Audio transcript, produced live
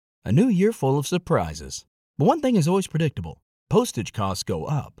A new year full of surprises. But one thing is always predictable. Postage costs go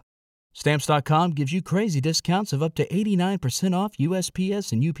up. Stamps.com gives you crazy discounts of up to 89% off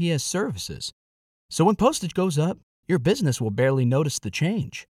USPS and UPS services. So when postage goes up, your business will barely notice the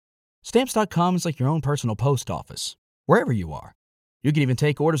change. Stamps.com is like your own personal post office, wherever you are. You can even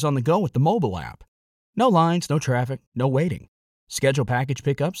take orders on the go with the mobile app. No lines, no traffic, no waiting. Schedule package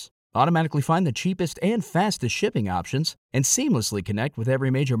pickups, automatically find the cheapest and fastest shipping options, and seamlessly connect with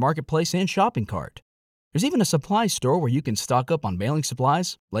every major marketplace and shopping cart. There's even a supply store where you can stock up on mailing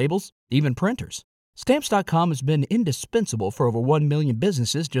supplies, labels, even printers. Stamps.com has been indispensable for over 1 million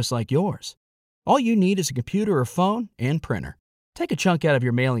businesses just like yours. All you need is a computer or phone and printer. Take a chunk out of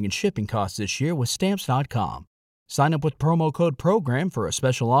your mailing and shipping costs this year with Stamps.com. Sign up with promo code PROGRAM for a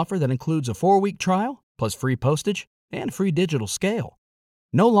special offer that includes a 4-week trial, plus free postage and free digital scale.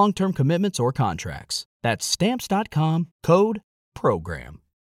 No long-term commitments or contracts. That's Stamps.com, code PROGRAM.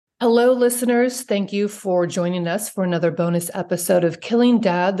 Hello, listeners. Thank you for joining us for another bonus episode of Killing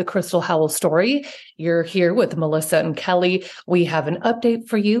Dad, the Crystal Howell story. You're here with Melissa and Kelly. We have an update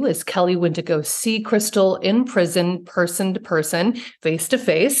for you as Kelly went to go see Crystal in prison, person to person, face to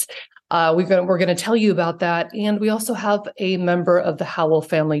face. We're going to tell you about that. And we also have a member of the Howell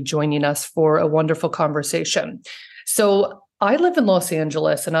family joining us for a wonderful conversation. So I live in Los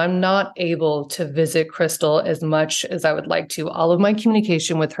Angeles and I'm not able to visit Crystal as much as I would like to. All of my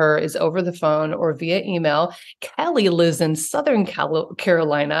communication with her is over the phone or via email. Kelly lives in Southern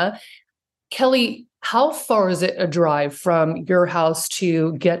Carolina. Kelly, how far is it a drive from your house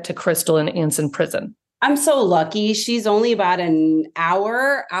to get to Crystal in Anson prison? I'm so lucky. She's only about an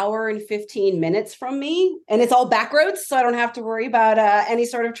hour and 15 minutes from me. And it's all back roads, so I don't have to worry about any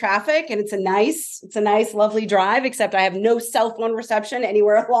sort of traffic. And it's a nice, lovely drive, except I have no cell phone reception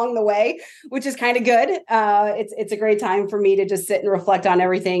anywhere along the way, which is kind of good. It's a great time for me to just sit and reflect on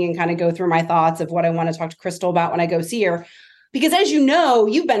everything and kind of go through my thoughts of what I want to talk to Crystal about when I go see her. Because as you know,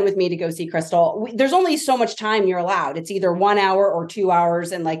 you've been with me to go see Crystal. There's only so much time you're allowed. It's either 1 hour or 2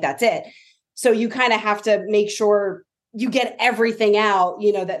 hours, and that's it. So you kind of have to make sure you get everything out,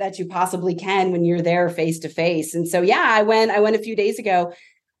 that you possibly can when you're there face to face. And so, yeah, I went a few days ago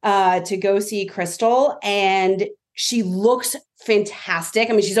to go see Crystal, and she looks fantastic.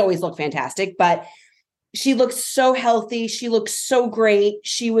 I mean, she's always looked fantastic, but she looks so healthy. She looks so great.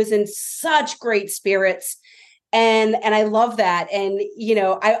 She was in such great spirits. And I love that. And,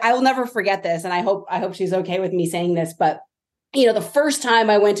 I will never forget this. And I hope she's okay with me saying this, but the first time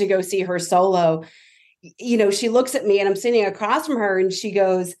I went to go see her solo, she looks at me and I'm sitting across from her and she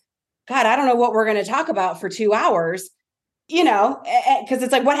goes, God, I don't know what we're going to talk about for 2 hours, because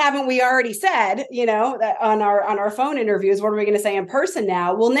it's like, what haven't we already said, that on our phone interviews? What are we going to say in person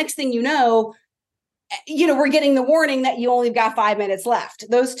now? Well, next thing we're getting the warning that you only got 5 minutes left.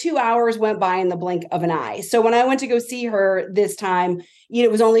 Those 2 hours went by in the blink of an eye. So when I went to go see her this time,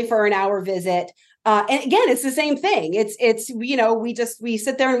 it was only for an hour visit. And again, it's the same thing. It's we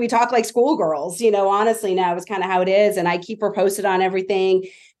sit there and we talk like schoolgirls, honestly, now is kind of how it is. And I keep her posted on everything,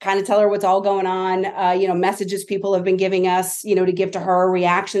 kind of tell her what's all going on, messages people have been giving us, to give to her,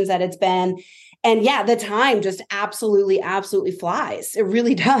 reactions that it's been. And yeah, the time just absolutely flies. It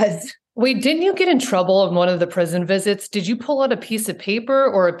really does. Wait, didn't you get in trouble in one of the prison visits? Did you pull out a piece of paper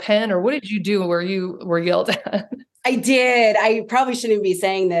or a pen, or what did you do where you were yelled at? I did. I probably shouldn't be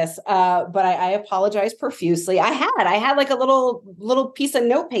saying this, but I apologize profusely. I had like a little piece of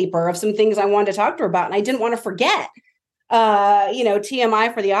notepaper of some things I wanted to talk to her about, and I didn't want to forget.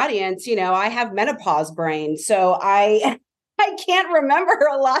 TMI for the audience, I have menopause brain, so I can't remember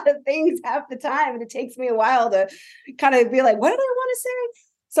a lot of things half the time, and it takes me a while to kind of be like, what did I want to say?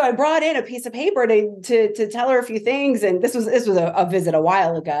 So I brought in a piece of paper to tell her a few things, and this was a visit a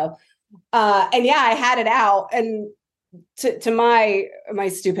while ago. And yeah, I had it out, and to my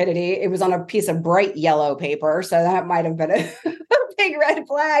stupidity, it was on a piece of bright yellow paper. So that might have been a big red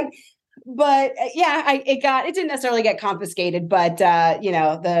flag, but yeah, it didn't necessarily get confiscated, but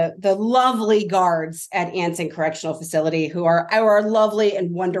the lovely guards at Anson Correctional Facility, who are lovely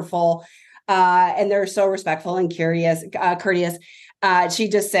and wonderful. And they're so respectful and courteous. She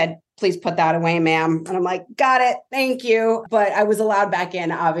just said, please put that away, ma'am. And I'm like, got it. Thank you. But I was allowed back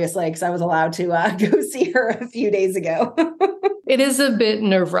in, obviously, because I was allowed to go see her a few days ago. It is a bit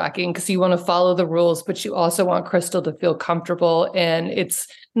nerve-wracking because you want to follow the rules, but you also want Crystal to feel comfortable. And it's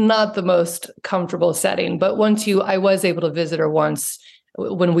not the most comfortable setting. But I was able to visit her once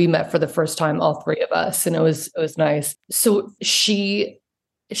when we met for the first time, all three of us. And it was nice. So she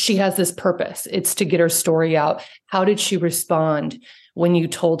has this purpose. It's to get her story out. How did she respond when you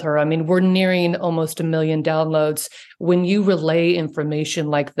told her? I mean, we're nearing almost 1 million downloads. When you relay information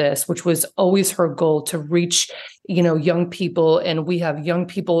like this, which was always her goal to reach, young people, and we have young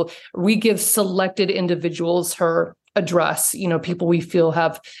people, we give selected individuals her address, people we feel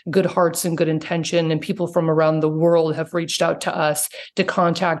have good hearts and good intention, and people from around the world have reached out to us to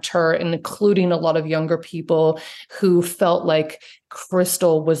contact her, including a lot of younger people who felt like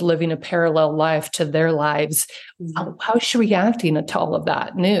Crystal was living a parallel life to their lives. How is she reacting to all of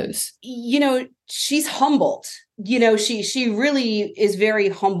that news? She's humbled. She really is very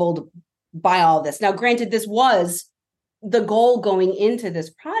humbled by all this. Now, granted, this was the goal going into this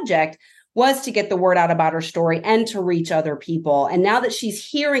project, was to get the word out about her story and to reach other people. And now that she's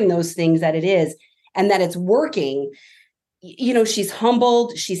hearing those things, that it is, and that it's working, she's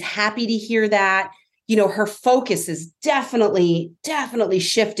humbled. She's happy to hear that. Her focus is definitely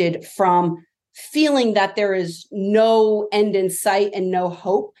shifted from feeling that there is no end in sight and no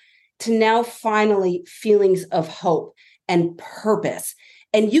hope to now finally feelings of hope and purpose.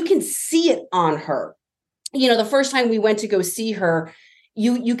 And you can see it on her. The first time we went to go see her,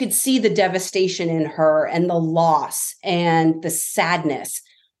 you could see the devastation in her and the loss and the sadness.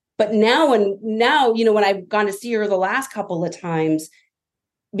 But now, when I've gone to see her the last couple of times,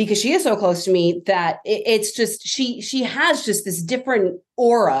 because she is so close to me, that it's just, she has just this different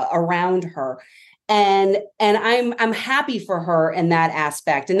aura around her. And I'm happy for her in that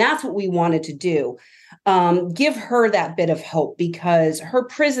aspect. And that's what we wanted to do. Give her that bit of hope, because her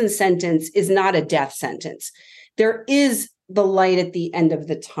prison sentence is not a death sentence. There is the light at the end of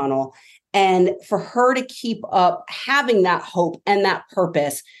the tunnel. And for her to keep up having that hope and that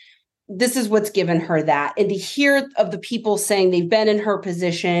purpose, this is what's given her that. And to hear of the people saying they've been in her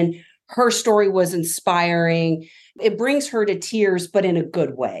position, her story was inspiring. It brings her to tears, but in a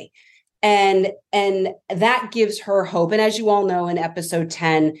good way. And that gives her hope. And as you all know, in episode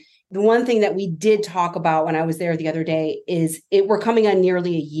 10, the one thing that we did talk about when I was there the other day is we're coming on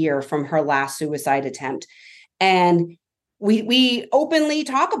nearly a year from her last suicide attempt. And we openly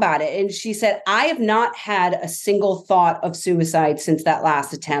talk about it. And she said, I have not had a single thought of suicide since that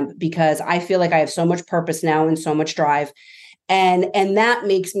last attempt, because I feel like I have so much purpose now and so much drive. And that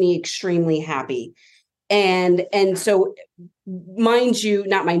makes me extremely happy. And so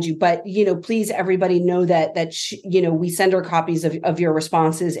not mind you, but, please, everybody know that she, we send her copies of your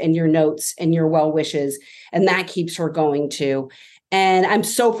responses and your notes and your well wishes, and that keeps her going too. And I'm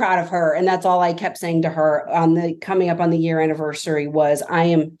so proud of her. And that's all I kept saying to her coming up on the year anniversary was, I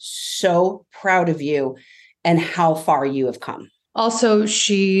am so proud of you and how far you have come. Also,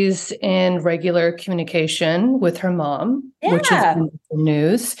 she's in regular communication with her mom, which is wonderful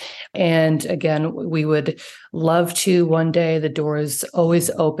news. And again, we would love to one day, the door is always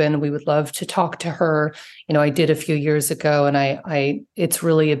open. We would love to talk to her. I did a few years ago, and it's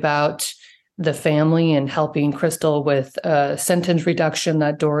really about the family and helping Crystal with sentence reduction.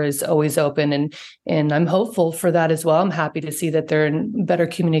 That door is always open. And I'm hopeful for that as well. I'm happy to see that they're in better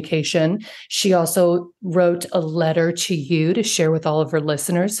communication. She also wrote a letter to you to share with all of her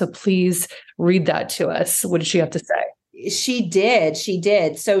listeners. So please read that to us. What did she have to say? She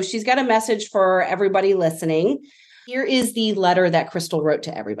did. So she's got a message for everybody listening. Here is the letter that Crystal wrote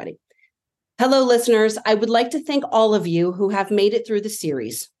to everybody. Hello, listeners. I would like to thank all of you who have made it through the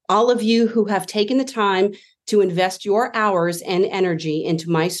series. All of you who have taken the time to invest your hours and energy into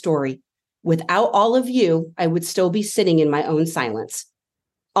my story. Without all of you, I would still be sitting in my own silence.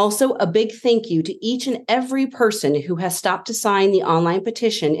 Also, a big thank you to each and every person who has stopped to sign the online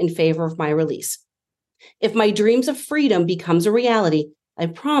petition in favor of my release. If my dreams of freedom becomes a reality, I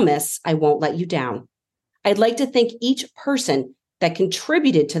promise I won't let you down. I'd like to thank each person that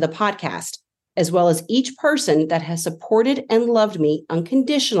contributed to the podcast, as well as each person that has supported and loved me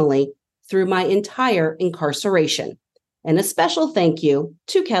unconditionally through my entire incarceration. And a special thank you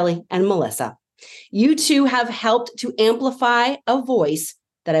to Kelly and Melissa. You two have helped to amplify a voice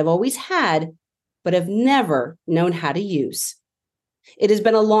that I've always had, but have never known how to use. It has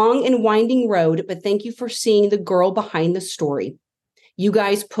been a long and winding road, but thank you for seeing the girl behind the story. You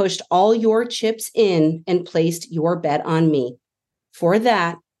guys pushed all your chips in and placed your bet on me. For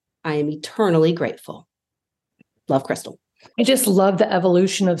that, I am eternally grateful. Love, Crystal. I just love the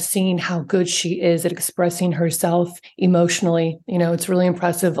evolution of seeing how good she is at expressing herself emotionally. It's really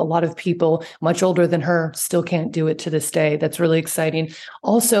impressive. A lot of people much older than her still can't do it to this day. That's really exciting.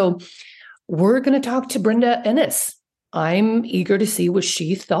 Also, we're going to talk to Brenda Ennis. I'm eager to see what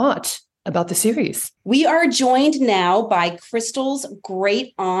she thought about the series. We are joined now by Crystal's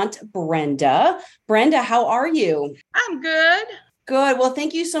great aunt, Brenda. Brenda, how are you? I'm good. Good. Well,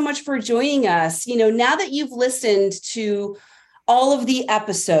 thank you so much for joining us. Now that you've listened to all of the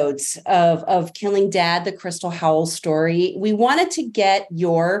episodes of Killing Dad, the Crystal Howell story, we wanted to get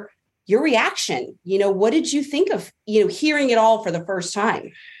your reaction. What did you think of, hearing it all for the first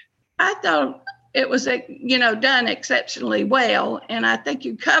time? I thought it was, done exceptionally well. And I think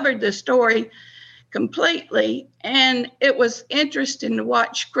you covered the story completely. And it was interesting to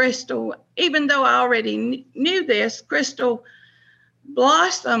watch Crystal, even though I already knew this, Crystal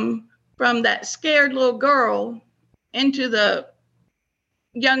blossom from that scared little girl into the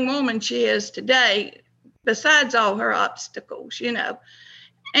young woman she is today, besides all her obstacles,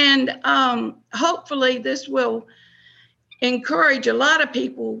 And hopefully this will encourage a lot of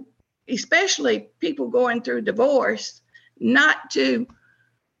people, especially people going through divorce, not to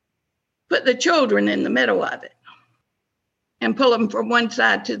put the children in the middle of it and pull them from one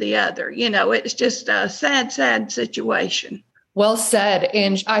side to the other. It's just a sad, sad situation. Well said.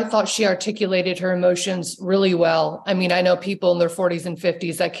 And I thought she articulated her emotions really well. I mean, I know people in their 40s and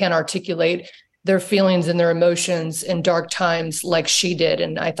 50s that can't articulate their feelings and their emotions in dark times like she did.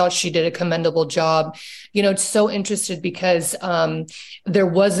 And I thought she did a commendable job. It's so interested because there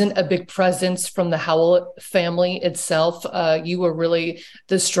wasn't a big presence from the Howell family itself. You were really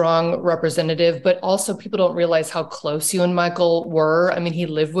the strong representative, but also people don't realize how close you and Michael were. I mean, he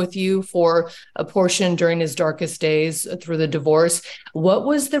lived with you for a portion during his darkest days through the divorce. What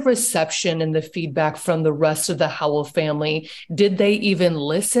was the reception and the feedback from the rest of the Howell family? Did they even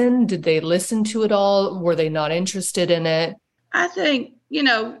listen? Did they listen to it all? Were they not interested in it? I think,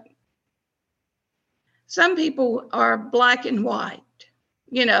 some people are black and white.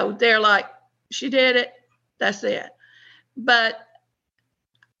 They're like, she did it, that's it.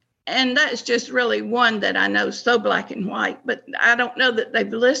 And that's just really one that I know so black and white, but I don't know that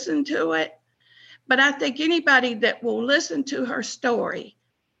they've listened to it. But I think anybody that will listen to her story,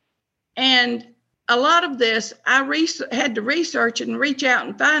 and a lot of this, I had to research and reach out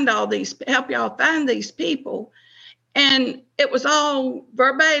and find help y'all find these people. And it was all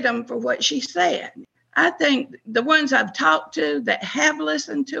verbatim for what she said. I think the ones I've talked to that have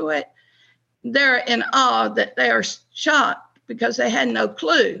listened to it, they're in awe, that they are shocked because they had no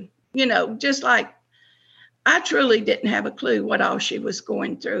clue. Just like I truly didn't have a clue what all she was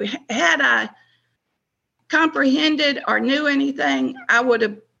going through. Had I comprehended or knew anything, I would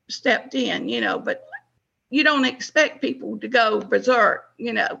have stepped in, but you don't expect people to go berserk,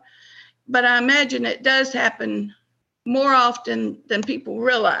 but I imagine it does happen more often than people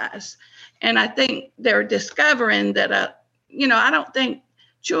realize. And I think they're discovering that, I don't think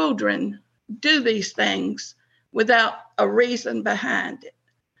children do these things without a reason behind it.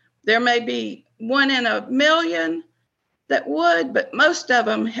 There may be one in a million that would, but most of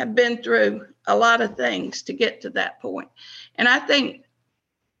them have been through a lot of things to get to that point. And I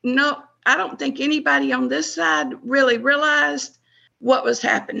don't think anybody on this side really realized what was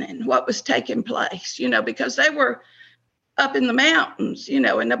happening, what was taking place, because they were up in the mountains, and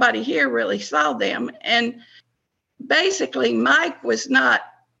nobody here really saw them. And basically, Mike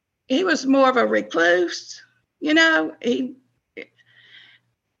he was more of a recluse,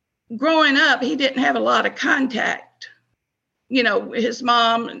 growing up, he didn't have a lot of contact. His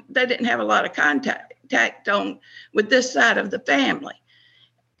mom, they didn't have a lot of contact with this side of the family.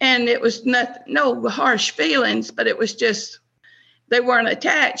 And it was no harsh feelings, but it was just, they weren't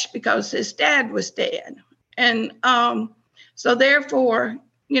attached because his dad was dead. And so therefore,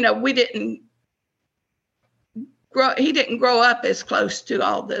 he didn't grow up as close to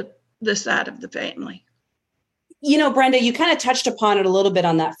all the side of the family. Brenda, you kind of touched upon it a little bit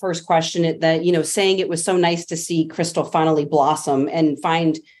on that first question, that, saying it was so nice to see Crystal finally blossom and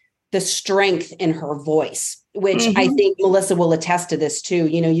find the strength in her voice, which I think Melissa will attest to this too.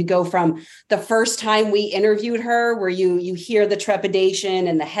 You go from the first time we interviewed her, where you hear the trepidation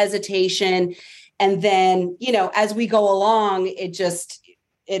and the hesitation. And then, as we go along,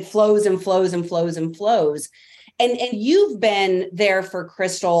 it flows and flows and flows and flows. And you've been there for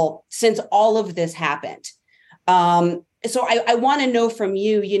Crystal since all of this happened. So I want to know from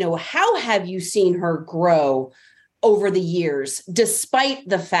you, how have you seen her grow over the years, despite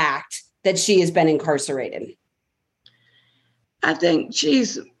the fact that she has been incarcerated? I think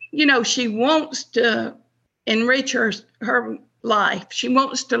she's, she wants to enrich her life. She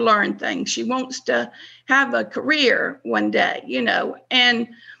wants to learn things. She wants to have a career one day, and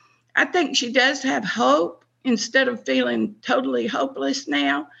I think she does have hope instead of feeling totally hopeless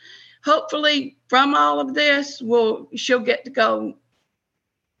now. Hopefully from all of this, she'll get to go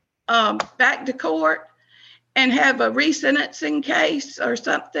back to court and have a resentencing case or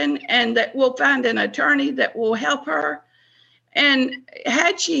something, and that we'll find an attorney that will help her. And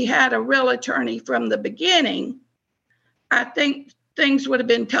had she had a real attorney from the beginning, I think things would have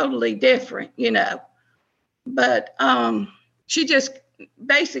been totally different, but she just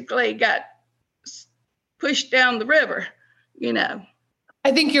basically got pushed down the river.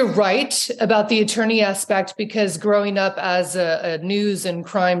 I think you're right about the attorney aspect, because growing up as a news and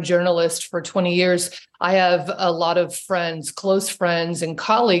crime journalist for 20 years, I have a lot of friends, close friends and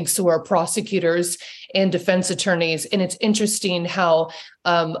colleagues who are prosecutors and defense attorneys. And it's interesting how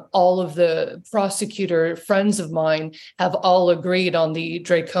all of the prosecutor friends of mine have all agreed on the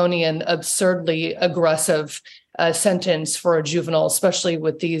draconian, absurdly aggressive sentence for a juvenile, especially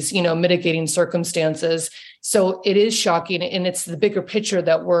with these, mitigating circumstances. So it is shocking, and it's the bigger picture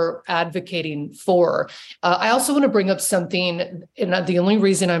that we're advocating for. I also want to bring up something, and the only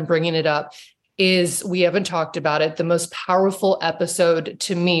reason I'm bringing it up is we haven't talked about it. The most powerful episode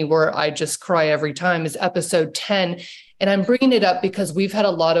to me, where I just cry every time, is episode 10. And I'm bringing it up because we've had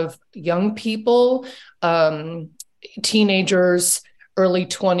a lot of young people, teenagers, early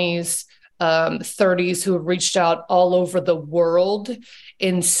 20s, 30s, who have reached out all over the world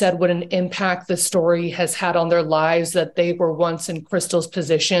and said what an impact the story has had on their lives, that they were once in Crystal's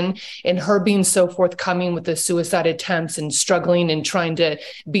position, and her being so forthcoming with the suicide attempts and struggling and trying to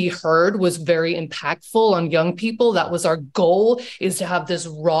be heard was very impactful on young people. That was our goal, is to have this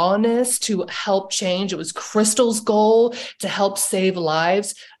rawness to help change. It was Crystal's goal to help save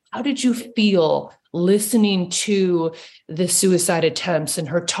lives. How did you feel listening to the suicide attempts and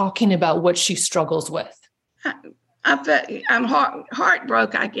her talking about what she struggles with? I'm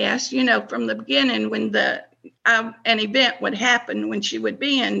heartbroken, I guess, from the beginning when an event would happen, when she would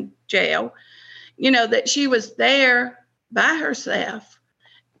be in jail, that she was there by herself.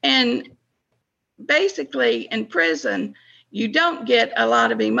 And basically in prison, you don't get a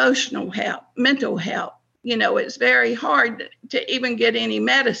lot of emotional help, mental help. It's very hard to even get any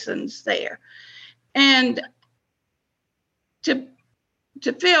medicines there. And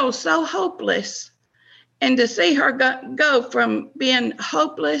to feel so hopeless, and to see her go from being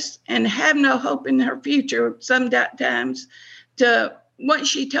hopeless and have no hope in her future sometimes, to once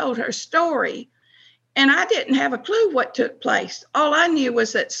she told her story, and I didn't have a clue what took place. All I knew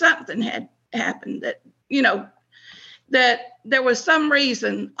was that something had happened, that, that there was some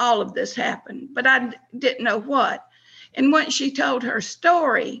reason all of this happened, but I didn't know what. And once she told her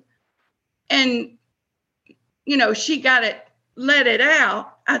story and, she let it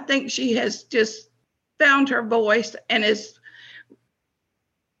out, I think she has just found her voice and is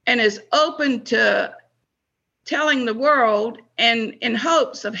open to telling the world, and in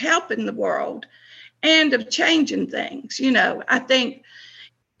hopes of helping the world and of changing things. I think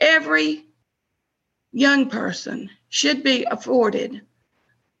every young person should be afforded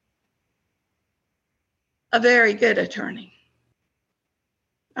a very good attorney.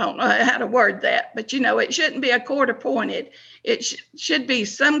 I don't know how to word that, but it shouldn't be a court appointed. It should be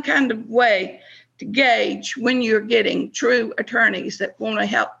some kind of way to gauge when you're getting true attorneys that want to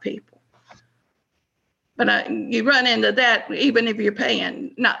help people. But you run into that even if you're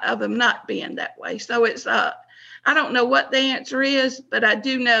paying, not of them not being that way. So it's I don't know what the answer is, but I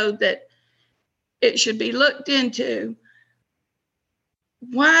do know that it should be looked into.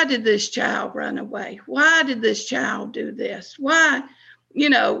 Why did this child run away? Why did this child do this? Why?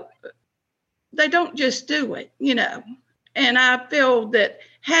 They don't just do it, And I feel that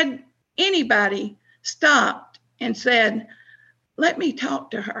had anybody stopped and said, let me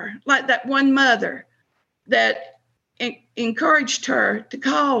talk to her, like that one mother that encouraged her to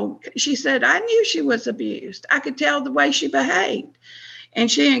call. She said, I knew she was abused. I could tell the way she behaved. And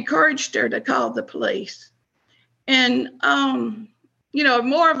she encouraged her to call the police. And, if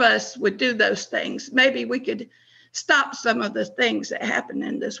more of us would do those things, maybe we could stop some of the things that happen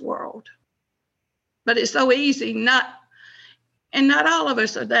in this world. But it's so easy, not all of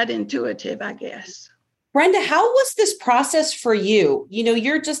us are that intuitive, I guess. Brenda, how was this process for you?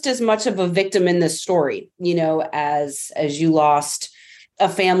 You're just as much of a victim in this story, as you lost a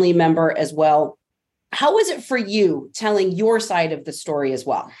family member as well. How was it for you telling your side of the story as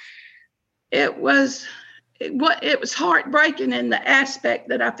well? It was heartbreaking in the aspect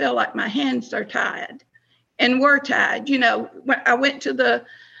that I feel like my hands are tied and were tied. When I went to the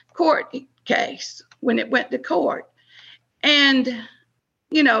court case, when it went to court, and,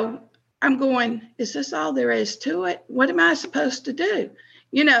 I'm going, is this all there is to it? What am I supposed to do?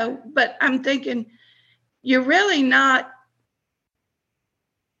 But I'm thinking, you're really not,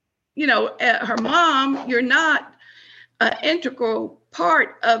 her mom, you're not an integral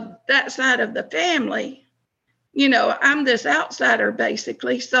part of that side of the family. I'm this outsider,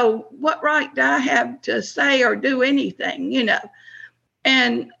 basically. So what right do I have to say or do anything,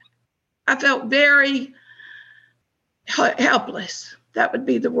 And I felt very helpless. That would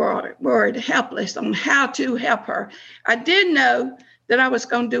be the word, helpless, on how to help her. I did know that I was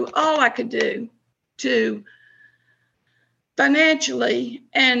going to do all I could do to financially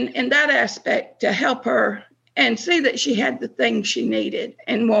and in that aspect to help her and see that she had the things she needed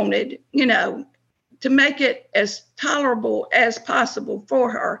and wanted, to make it as tolerable as possible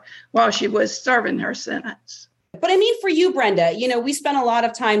for her while she was serving her sentence. But I mean, for you, Brenda, we spent a lot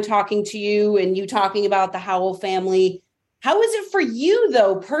of time talking to you and you talking about the Howell family. How is it for you,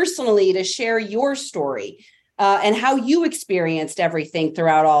 though, personally, to share your story and how you experienced everything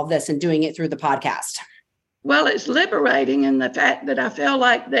throughout all of this and doing it through the podcast? Well, it's liberating in the fact that I feel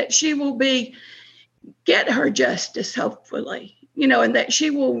like that she will get her justice, hopefully, and that she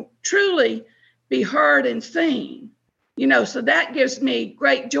will truly be heard and seen, so that gives me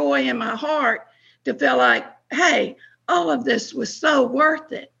great joy in my heart to feel like, hey, all of this was so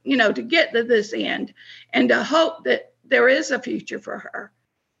worth it, to get to this end and to hope that there is a future for her.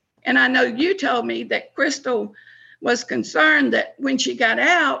 And I know you told me that Crystal was concerned that when she got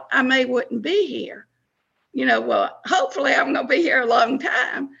out, I wouldn't be here. Well, hopefully I'm going to be here a long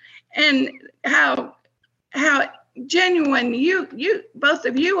time. And how genuine you both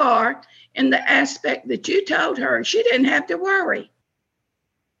of you are in the aspect that you told her she didn't have to worry,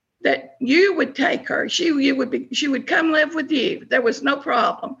 that you would take her. She would come live with you. There was no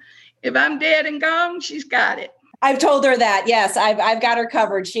problem. If I'm dead and gone, she's got it. I've told her that. Yes, I've got her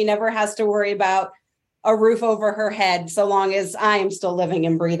covered. She never has to worry about a roof over her head so long as I am still living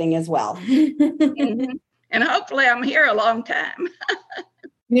and breathing as well. Mm-hmm. And hopefully I'm here a long time.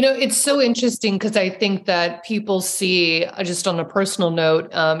 It's so interesting because I think that people see, just on a personal note,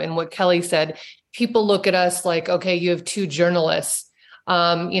 and what Kelly said, people look at us like, okay, you have two journalists.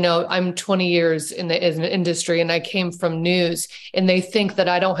 I'm 20 years in the industry and I came from news, and they think that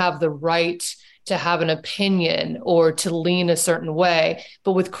I don't have the right to have an opinion or to lean a certain way.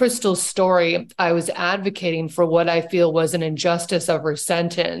 But with Crystal's story, I was advocating for what I feel was an injustice of her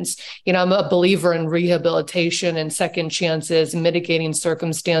sentence. I'm a believer in rehabilitation and second chances, mitigating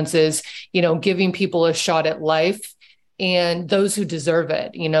circumstances, giving people a shot at life. And those who deserve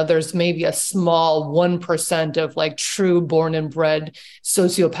it, there's maybe a small 1% of like true born and bred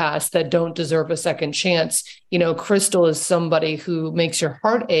sociopaths that don't deserve a second chance. Crystal is somebody who makes your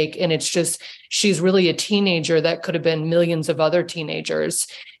heart ache. And it's just, she's really a teenager that could have been millions of other teenagers.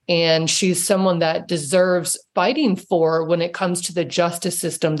 And she's someone that deserves fighting for when it comes to the justice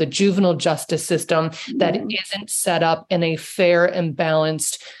system, the juvenile justice system that isn't set up in a fair and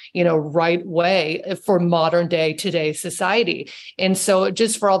balanced right way for modern day today society. And so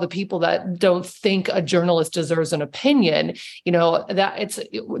just for all the people that don't think a journalist deserves an opinion,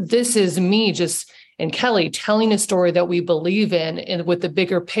 this is me and Kelly telling a story that we believe in and with the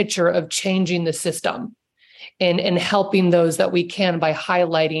bigger picture of changing the system and helping those that we can by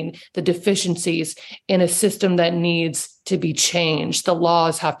highlighting the deficiencies in a system that needs to be changed. The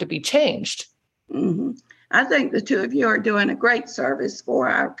laws have to be changed. Mm-hmm. I think the two of you are doing a great service for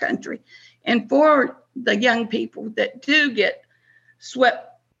our country and for the young people that do get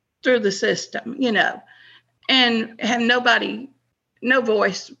swept through the system, and have no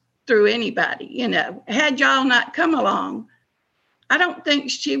voice through anybody, Had y'all not come along, I don't think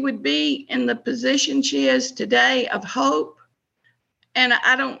she would be in the position she is today of hope. And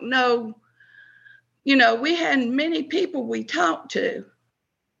I don't know, we had many people we talked to,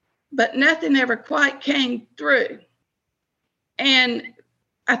 but nothing ever quite came through. And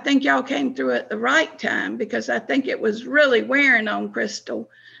I think y'all came through at the right time, because I think it was really wearing on Crystal,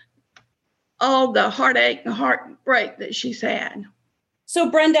 all the heartache and heartbreak that she's had.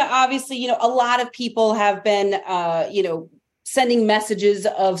 So Brenda, obviously, a lot of people have been, sending messages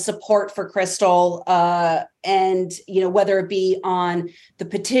of support for Crystal, and, whether it be on the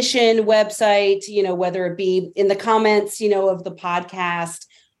petition website, whether it be in the comments, of the podcast.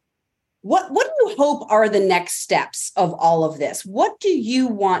 What do you hope are the next steps of all of this? What do you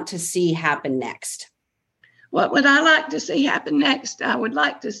want to see happen next? What would I like to see happen next? I would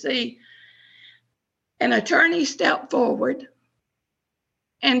like to see an attorney step forward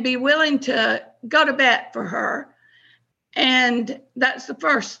and be willing to go to bat for her. And that's the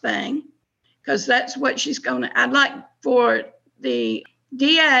first thing, because that's what she's going to. I'd like for the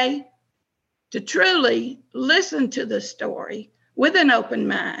DA to truly listen to the story with an open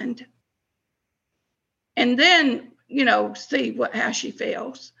mind, and then, see how she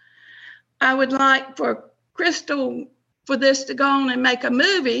feels. I would like for Crystal, for this to go on and make a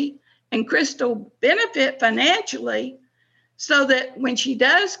movie, and Crystal benefit financially, so that when she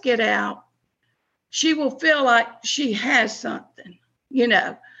does get out, she will feel like she has something,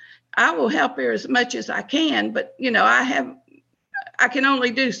 I will help her as much as I can, but I can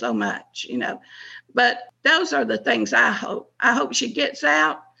only do so much, But those are the things I hope. I hope she gets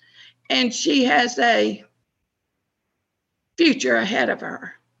out and she has a future ahead of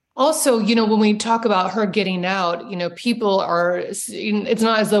her. Also, when we talk about her getting out, it's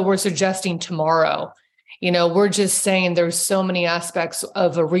not as though we're suggesting tomorrow. We're just saying there's so many aspects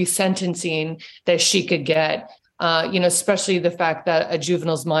of a resentencing that she could get. Especially the fact that a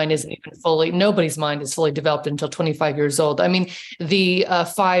juvenile's mind isn't even nobody's mind is fully developed until 25 years old. I mean, the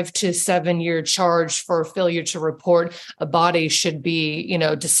 5 to 7 year charge for failure to report a body should be,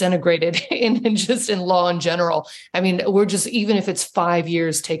 disintegrated in law in general. I mean, even if it's 5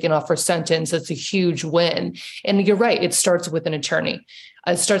 years taken off her sentence, it's a huge win. And you're right, it starts with an attorney.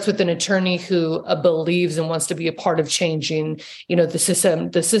 It starts with an attorney who believes and wants to be a part of changing,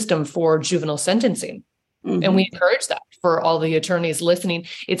 the system for juvenile sentencing. Mm-hmm. And we encourage that for all the attorneys listening.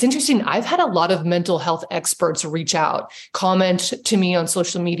 It's interesting. I've had a lot of mental health experts reach out, comment to me on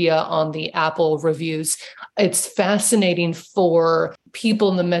social media on the Apple reviews. It's fascinating for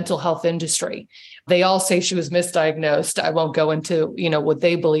people in the mental health industry. They all say she was misdiagnosed. I won't go into, what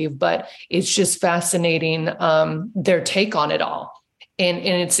they believe, but it's just fascinating, their take on it all. And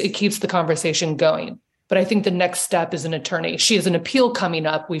it keeps the conversation going. But I think the next step is an attorney. She has an appeal coming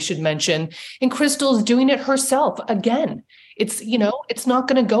up, we should mention. And Crystal's doing it herself again. It's not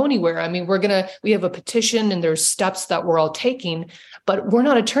going to go anywhere. I mean, we have a petition and there's steps that we're all taking, but we're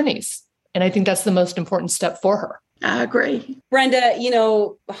not attorneys. And I think that's the most important step for her. I agree. Brenda,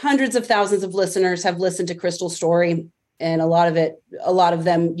 hundreds of thousands of listeners have listened to Crystal's story, and a lot of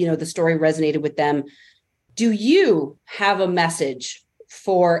them, the story resonated with them. Do you have a message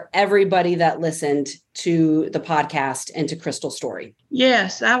for everybody that listened to the podcast and to Crystal's story?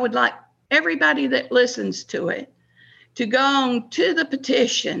 Yes, I would like everybody that listens to it to go on to the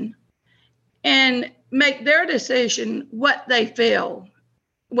petition and make their decision what they feel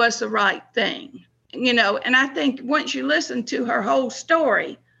was the right thing. And I think once you listen to her whole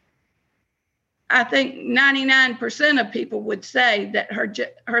story, I think 99% of people would say that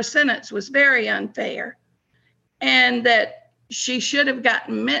her sentence was very unfair and that she should have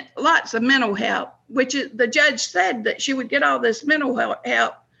gotten lots of mental help, which the judge said that she would get all this mental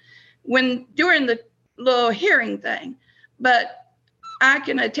help during the little hearing thing. But I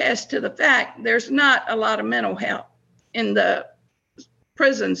can attest to the fact there's not a lot of mental help in the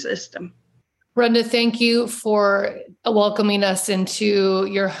prison system. Brenda, thank you for welcoming us into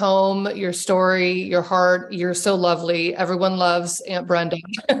your home, your story, your heart. You're so lovely. Everyone loves Aunt Brenda.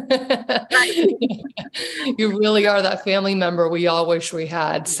 You really are that family member we all wish we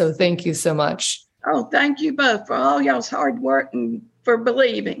had. So thank you so much. Oh, thank you both for all y'all's hard work and for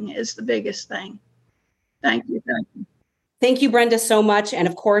believing is the biggest thing. Thank you. Thank you. Thank you, Brenda, so much. And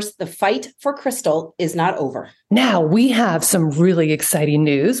of course, the fight for Crystal is not over. Now we have some really exciting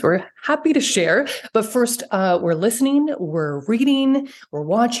news we're happy to share. But first, we're listening, we're reading, we're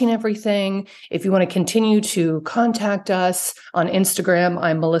watching everything. If you want to continue to contact us on Instagram,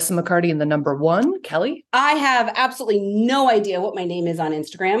 I'm Melissa McCarty and the number 1. Kelly? I have absolutely no idea what my name is on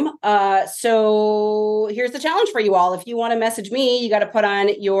Instagram. So here's the challenge for you all. If you want to message me, you got to put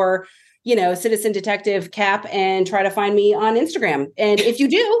on your citizen detective cap and try to find me on Instagram. And if you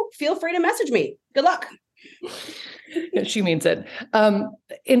do, feel free to message me. Good luck. She means it. And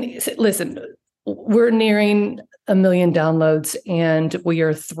listen, we're nearing 1 million downloads and we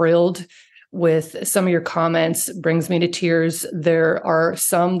are thrilled with some of your comments. Brings me to tears. There are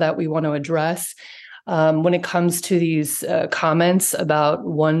some that we want to address. When it comes to these comments about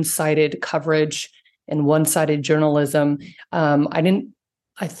one-sided coverage and one-sided journalism,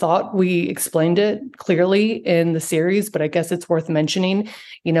 I thought we explained it clearly in the series, but I guess it's worth mentioning.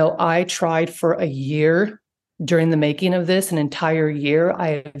 I tried for a year during the making of this, an entire year.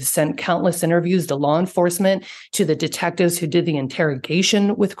 I've sent countless interviews to law enforcement, to the detectives who did the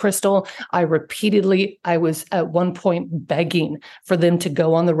interrogation with Crystal. I was at one point begging for them to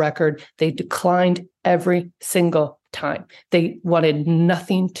go on the record. They declined every single time. They wanted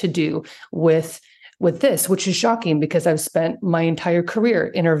nothing to do with this, which is shocking because I've spent my entire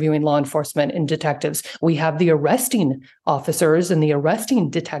career interviewing law enforcement and detectives. We have the arresting officers and the arresting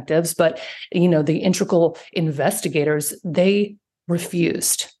detectives, but the integral investigators, they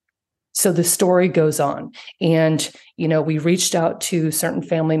refused. So the story goes on. And, we reached out to certain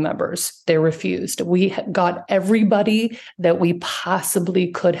family members. They refused. We got everybody that we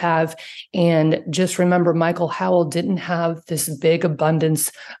possibly could have. And just remember, Michael Howell didn't have this big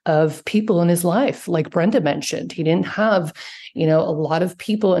abundance of people in his life. Like Brenda mentioned, he didn't have, a lot of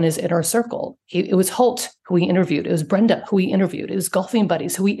people in his inner circle. It was Holt who he interviewed. It was Brenda who he interviewed. It was golfing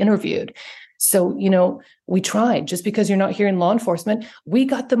buddies who he interviewed. So, we tried. Just because you're not here in law enforcement, we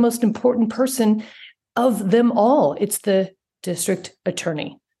got the most important person of them all. It's the district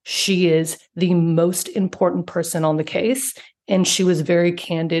attorney. She is the most important person on the case, and she was very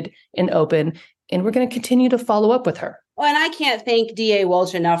candid and open, and we're going to continue to follow up with her. Well, and I can't thank DA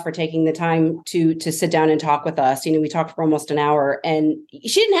Welch enough for taking the time to sit down and talk with us. We talked for almost an hour, and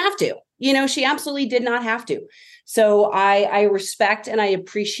she didn't have to. She absolutely did not have to. So I respect and I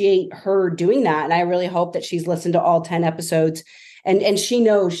appreciate her doing that. And I really hope that she's listened to all 10 episodes and she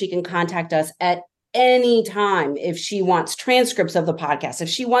knows she can contact us at any time if she wants transcripts of the podcast, if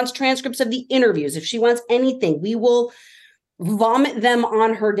she wants transcripts of the interviews, if she wants anything, we will vomit them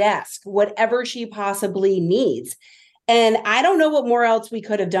on her desk, whatever she possibly needs. And I don't know what more else we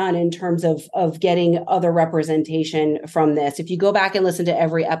could have done in terms of getting other representation from this. If you go back and listen to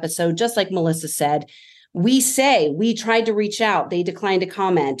every episode, just like Melissa said, we tried to reach out, they declined to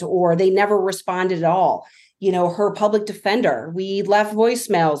comment, or they never responded at all. Her public defender, we left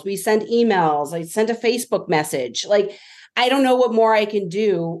voicemails, we sent emails, I sent a Facebook message. I don't know what more I can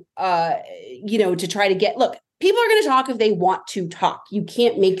do, to try to look, people are going to talk if they want to talk. You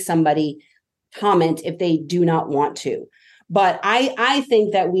can't make somebody comment if they do not want to. But I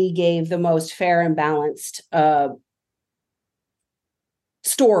think that we gave the most fair and balanced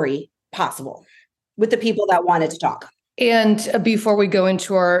story possible with the people that wanted to talk. And before we go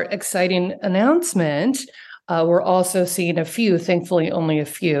into our exciting announcement, we're also seeing thankfully only a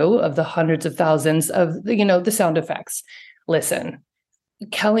few of the hundreds of thousands of, the sound effects. Listen,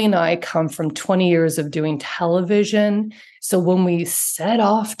 Kelly and I come from 20 years of doing television. So when we set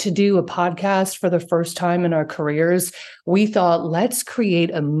off to do a podcast for the first time in our careers, we thought, let's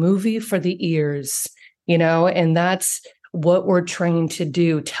create a movie for the ears, and that's what we're trained to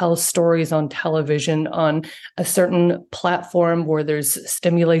do, tell stories on television on a certain platform where there's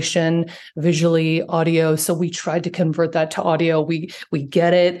stimulation, visually, audio. So we tried to convert that to audio. We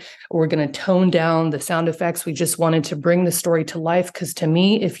get it. We're going to tone down the sound effects. We just wanted to bring the story to life. Because to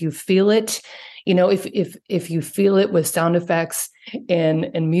me, if you feel it, if you feel it with sound effects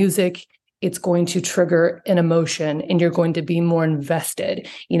and music, it's going to trigger an emotion and you're going to be more invested,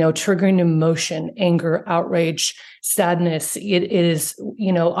 triggering emotion, anger, outrage, sadness. It is,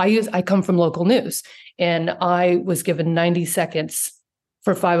 I come from local news and I was given 90 seconds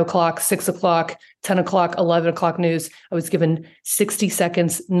for 5 o'clock, 6 o'clock, 10 o'clock, 11 o'clock news. I was given 60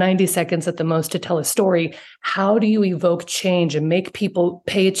 seconds, 90 seconds at the most to tell a story. How do you evoke change and make people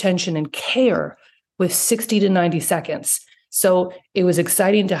pay attention and care with 60 to 90 seconds? So it was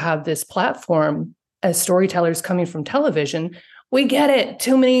exciting to have this platform as storytellers coming from television. We get it.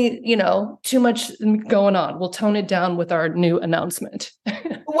 Too much going on. We'll tone it down with our new announcement.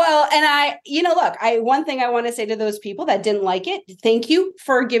 Well, and one thing I want to say to those people that didn't like it, thank you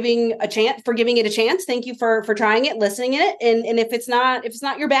for giving it a chance. Thank you for trying it, listening in it. And if it's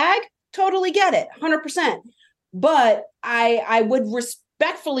not your bag, totally get it, 100%. But I would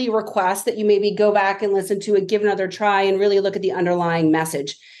respectfully request that you maybe go back and listen to it, give another try, and really look at the underlying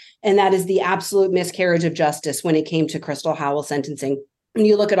message. And that is the absolute miscarriage of justice when it came to Crystal Howell sentencing. And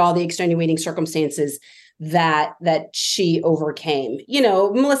you look at all the extenuating circumstances that she overcame.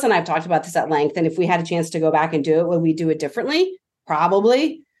 Melissa and I have talked about this at length. And if we had a chance to go back and do it, would we do it differently?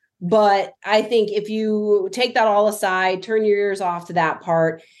 Probably. But I think if you take that all aside, turn your ears off to that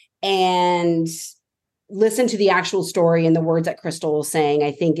part and listen to the actual story and the words that Crystal was saying,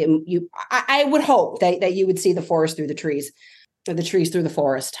 I think I would hope that you would see the forest through the trees, or the trees through the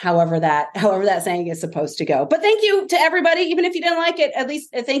forest, however that saying is supposed to go. But thank you to everybody, even if you didn't like it, at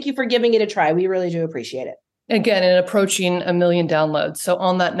least thank you for giving it a try. We really do appreciate it. Again, and approaching 1 million downloads. So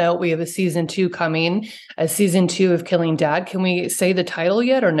on that note, we have a season 2 coming, a season 2 of Killing Dad. Can we say the title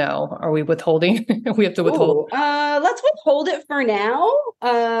yet or no? Are we withholding? We have to withhold. Let's withhold it for now.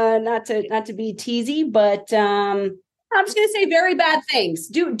 Not to be teasy, but I'm just going to say very bad things.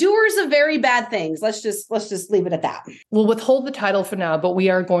 Doers of very bad things. Let's just leave it at that. We'll withhold the title for now, but we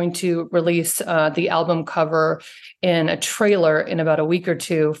are going to release the album cover and a trailer in about a week or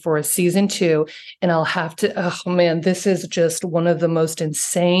two for a season 2. And I'll have to, this is just one of the most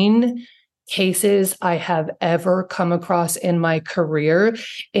insane cases I have ever come across in my career.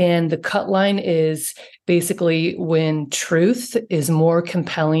 And the cut line is basically when truth is more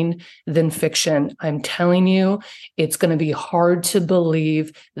compelling than fiction. I'm telling you, it's going to be hard to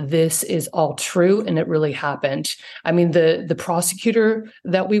believe this is all true and it really happened. I mean, the prosecutor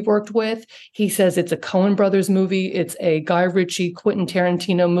that we worked with, he says it's a Coen Brothers movie. It's a Guy Ritchie, Quentin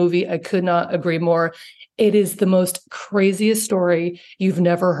Tarantino movie. I could not agree more. It is the most craziest story you've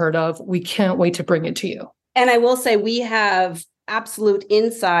never heard of. We can't wait to bring it to you. And I will say we have absolute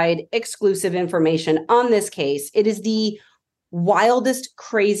inside exclusive information on this case. It is the wildest,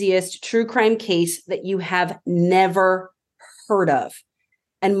 craziest true crime case that you have never heard of.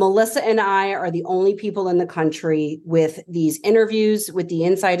 And Melissa and I are the only people in the country with these interviews, with the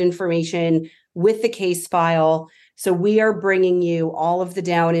inside information, with the case file. So we are bringing you all of the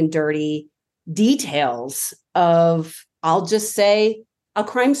down and dirty details of, I'll just say, a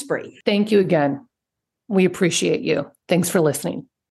crime spree. Thank you again. We appreciate you. Thanks for listening.